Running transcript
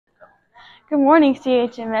Good morning,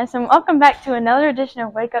 CHMS, and welcome back to another edition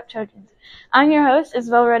of Wake Up Trojans. I'm your host,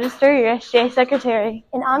 Isabel Register, your SGA Secretary.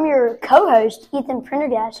 And I'm your co-host, Ethan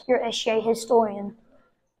Prendergast, your SGA Historian.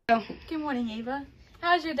 Good morning, Ava.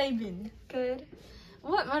 How's your day been? Good.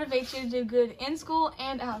 What motivates you to do good in school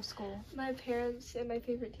and out of school? My parents and my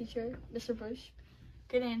favorite teacher, Mr. Bush.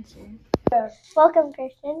 Good answer. Welcome,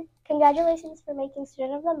 Christian. Congratulations for making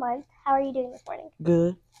Student of the Month. How are you doing this morning?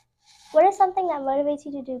 Good. What is something that motivates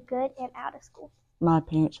you to do good and out of school? My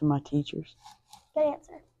parents and my teachers. Good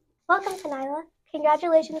answer. Welcome, Tanila.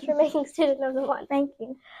 Congratulations for making Student of the Month. Thank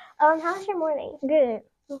you. How's your morning? Good.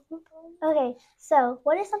 Okay, so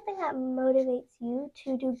what is something that motivates you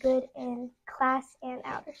to do good in class and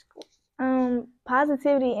out of school?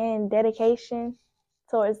 Positivity and dedication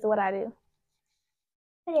towards what I do.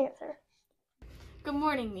 Good answer. Good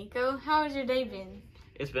morning, Nico. How has your day been?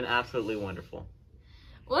 It's been absolutely wonderful.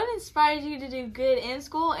 What inspires you to do good in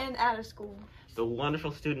school and out of school? The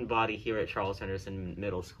wonderful student body here at Charles Henderson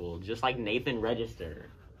Middle School, just like Nathan Register.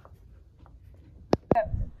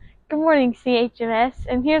 Good morning, CHMS,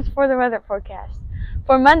 and here's for the weather forecast.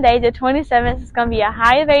 For Monday, the 27th, it's going to be a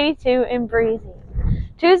high of 82 and breezy.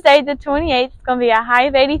 Tuesday, the 28th, it's going to be a high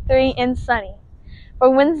of 83 and sunny. For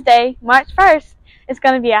Wednesday, March 1st, it's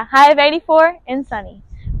going to be a high of 84 and sunny.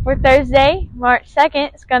 For Thursday, March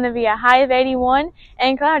 2nd, it's going to be a high of 81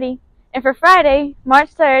 and cloudy. And for Friday,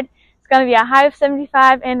 March 3rd, it's going to be a high of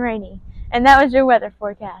 75 and rainy. And that was your weather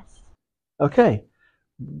forecast. Okay.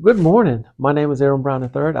 Good morning. My name is Aaron Brown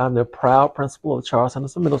III. I'm the proud principal of Charles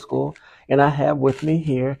Henderson Middle School, and I have with me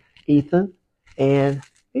here Ethan and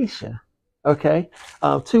Isha. Okay.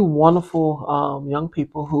 Two wonderful young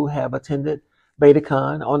people who have attended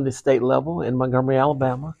BetaCon on the state level in Montgomery,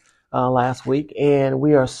 Alabama last week, and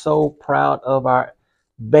we are so proud of our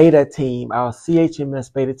Beta team, our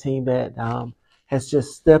CHMS Beta team that has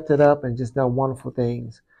just stepped it up and just done wonderful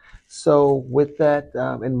things. So with that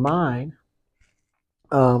in mind,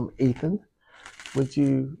 Ethan, would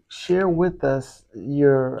you share with us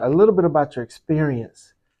a little bit about your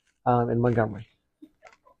experience in Montgomery?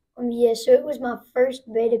 Yeah, so it was my first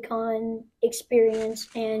BetaCon experience,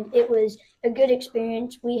 and it was a good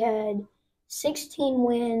experience. We had 16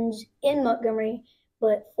 wins in Montgomery,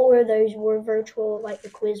 but 4 of those were virtual, like the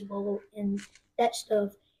Quiz Bowl and that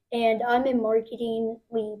stuff. And I'm in marketing.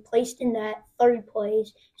 We placed in that 3rd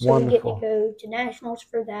place, so we get to go to nationals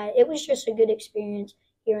for that. It was just a good experience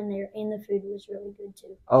here and there, and the food was really good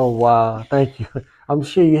too. Oh, wow. Thank you. I'm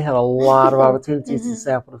sure you had a lot of opportunities to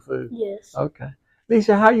sample the food. Yes. Okay.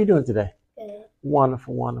 Lisa, how are you doing today? Good.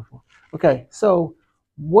 Wonderful, wonderful. Okay, so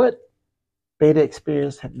what Beta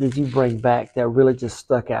experience did you bring back that really just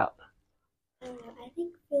stuck out? I don't know. I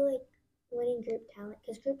feel like winning group talent,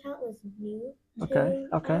 because group talent was new Okay,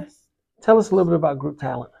 to okay. us. Tell us a little bit about group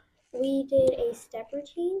talent. We did a step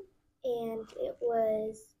routine, and it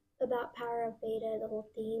was about Power of Beta, the whole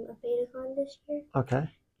theme of BetaCon this year. Okay.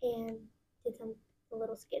 And did a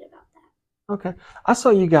little skit about that. Okay. I saw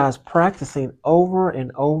you guys practicing over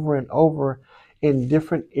and over and over in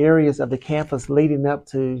different areas of the campus leading up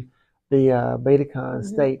to the BetaCon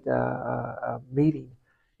state meeting.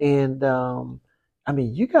 And, I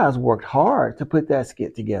mean, you guys worked hard to put that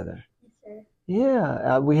skit together. Yes, sir.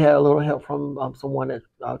 Yeah. We had a little help from someone at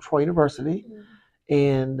Troy University.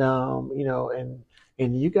 And, you know,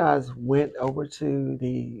 and you guys went over to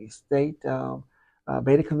the state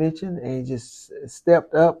Beta Convention and just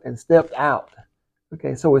stepped up and stepped out.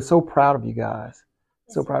 Okay, so we're so proud of you guys.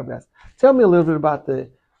 So proud of you guys. Tell me a little bit about the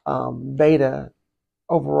Beta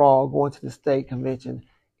overall going to the state convention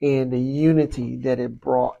and the unity that it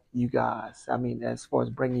brought you guys. I mean, as far as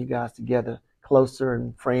bringing you guys together closer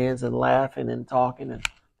and friends and laughing and talking and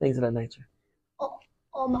things of that nature.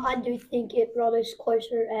 I do think it brought us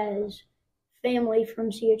closer as family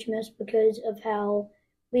from CHMS because of how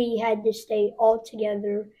we had to stay all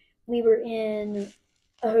together. We were in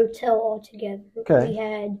a hotel all together. Okay. We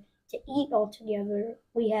had to eat all together.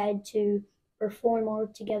 We had to perform all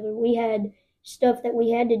together. We had stuff that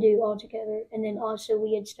we had to do all together, and then also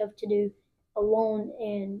we had stuff to do alone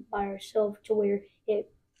and by ourselves to where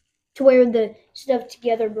the stuff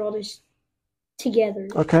together brought us together.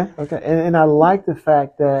 Okay. And I like the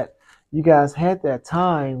fact that you guys had that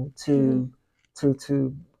time to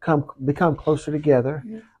become closer together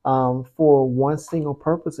for one single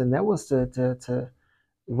purpose, and that was to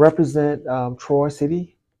represent Troy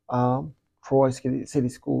City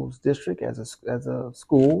Schools District as a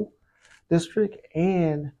school district,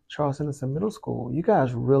 and Charles Henderson Middle School. You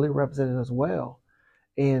guys really represented us well,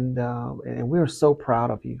 and we're so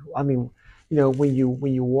proud of you. I mean, you know, when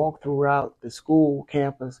you walk throughout the school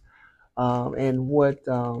campus, and what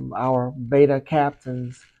our Beta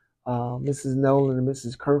captains, Mrs. Nolan and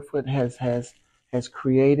Mrs. Kerfoot, has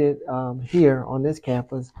created here on this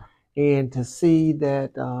campus, and to see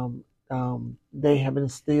that they have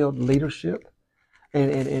instilled leadership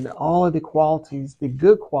and all of the qualities, the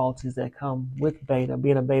good qualities that come with Beta,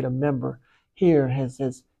 being a Beta member here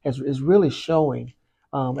is really showing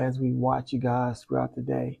as we watch you guys throughout the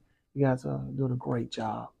day. You guys are doing a great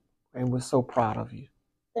job, and we're so proud of you.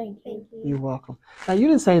 Thank you. You're welcome. Now, you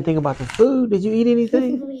didn't say anything about the food. Did you eat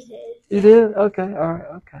anything? We did. You did? Okay. All right.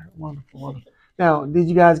 Okay. Wonderful. Wonderful. Now, did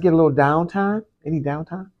you guys get a little downtime? Any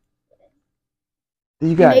downtime?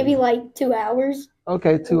 Did you guys? Maybe like 2 hours.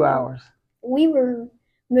 Okay, 2 hours. We were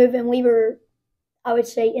moving. We were, I would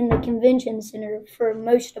say, in the convention center for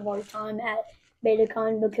most of our time at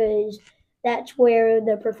BetaCon, because that's where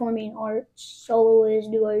the performing arts, soloists,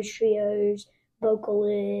 duos, trios,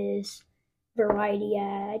 vocalists, variety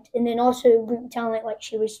act, and then also group talent, like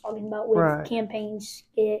she was talking about with Right. campaign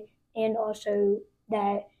skit, and also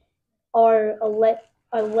that our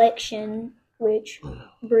election, which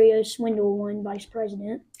Bria Swindle won vice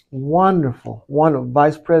president Wonderful. Wonderful.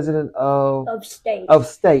 Vice President of state.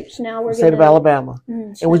 state. So now we're State of gonna- Alabama. So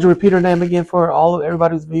And would you repeat her name again for all of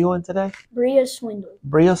everybody who's viewing today? Bria Swindle.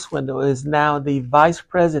 Bria Swindle is now the Vice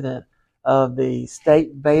President of the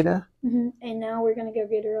state Beta. And now we're gonna go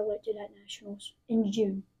get her elected at nationals in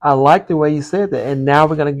June. I like the way you said that. And now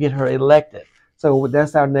we're going to get her elected. So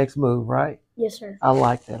that's our next move, right? Yes, sir. I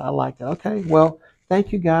like that. I like that. Okay. Well,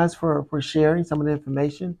 thank you guys for sharing some of the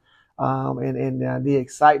information and the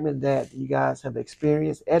excitement that you guys have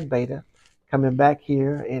experienced at Beta, coming back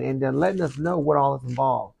here and letting us know what all is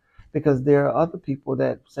involved. Because there are other people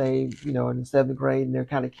that say, in the 7th grade, and they're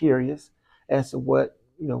kind of curious as to what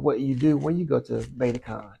you do when you go to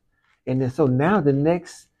BetaCon. And then, so now the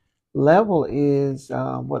next level is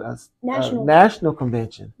national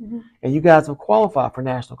convention. And you guys have qualified for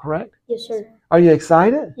national, correct? Yes, sir. Are you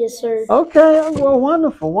excited? Yes, sir. Okay. Well,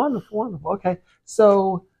 wonderful, wonderful, wonderful. Okay.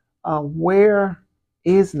 So where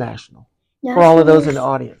is national for all of those in the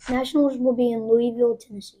audience? Nationals will be in Louisville,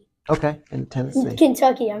 Tennessee. Okay, in Tennessee.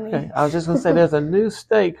 Kentucky, I mean. Okay. I was just gonna say there's a new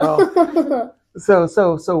state called.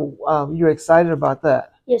 So you're excited about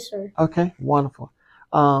that? Yes, sir. Okay, wonderful.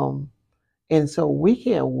 And so we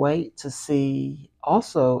can't wait to see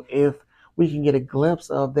also if we can get a glimpse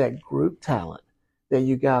of that group talent that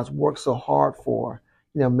you guys work so hard for.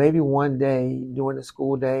 Maybe one day during the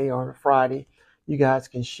school day or on a Friday, you guys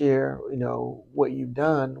can share, what you've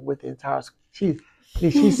done with the entire school.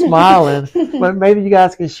 She's smiling, but maybe you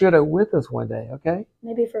guys can share that with us one day, okay?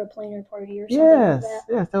 Maybe for a planner party or something like that.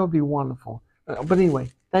 Yes, that would be wonderful. But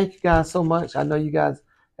anyway, thank you guys so much. I know you guys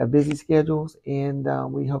have busy schedules, and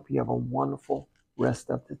we hope you have a wonderful rest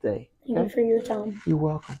of the day. Thank you for your time. You're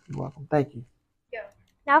welcome. You're welcome. Thank you.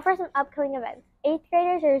 Now for some upcoming events. 8th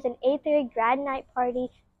graders, there's an 8th grade grad night party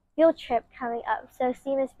field trip coming up, so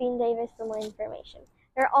see Miss Bean Davis for more information.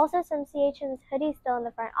 There are also some CHMS hoodies still in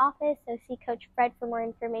the front office, so see Coach Fred for more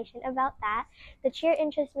information about that. The cheer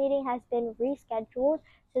interest meeting has been rescheduled,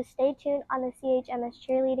 so stay tuned on the CHMS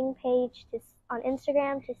cheerleading page on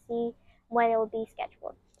Instagram to see when it will be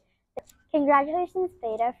scheduled. Congratulations,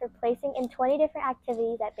 Beta, for placing in 20 different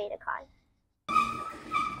activities at BetaCon.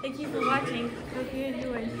 Thank you for watching. Hope you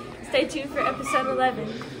enjoyed. Stay tuned for episode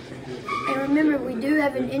 11. And remember, we do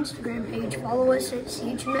have an Instagram page. Follow us at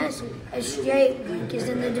CHMS SJ. Link is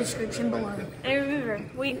in the description below. And remember,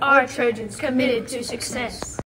 we are Trojans committed to success.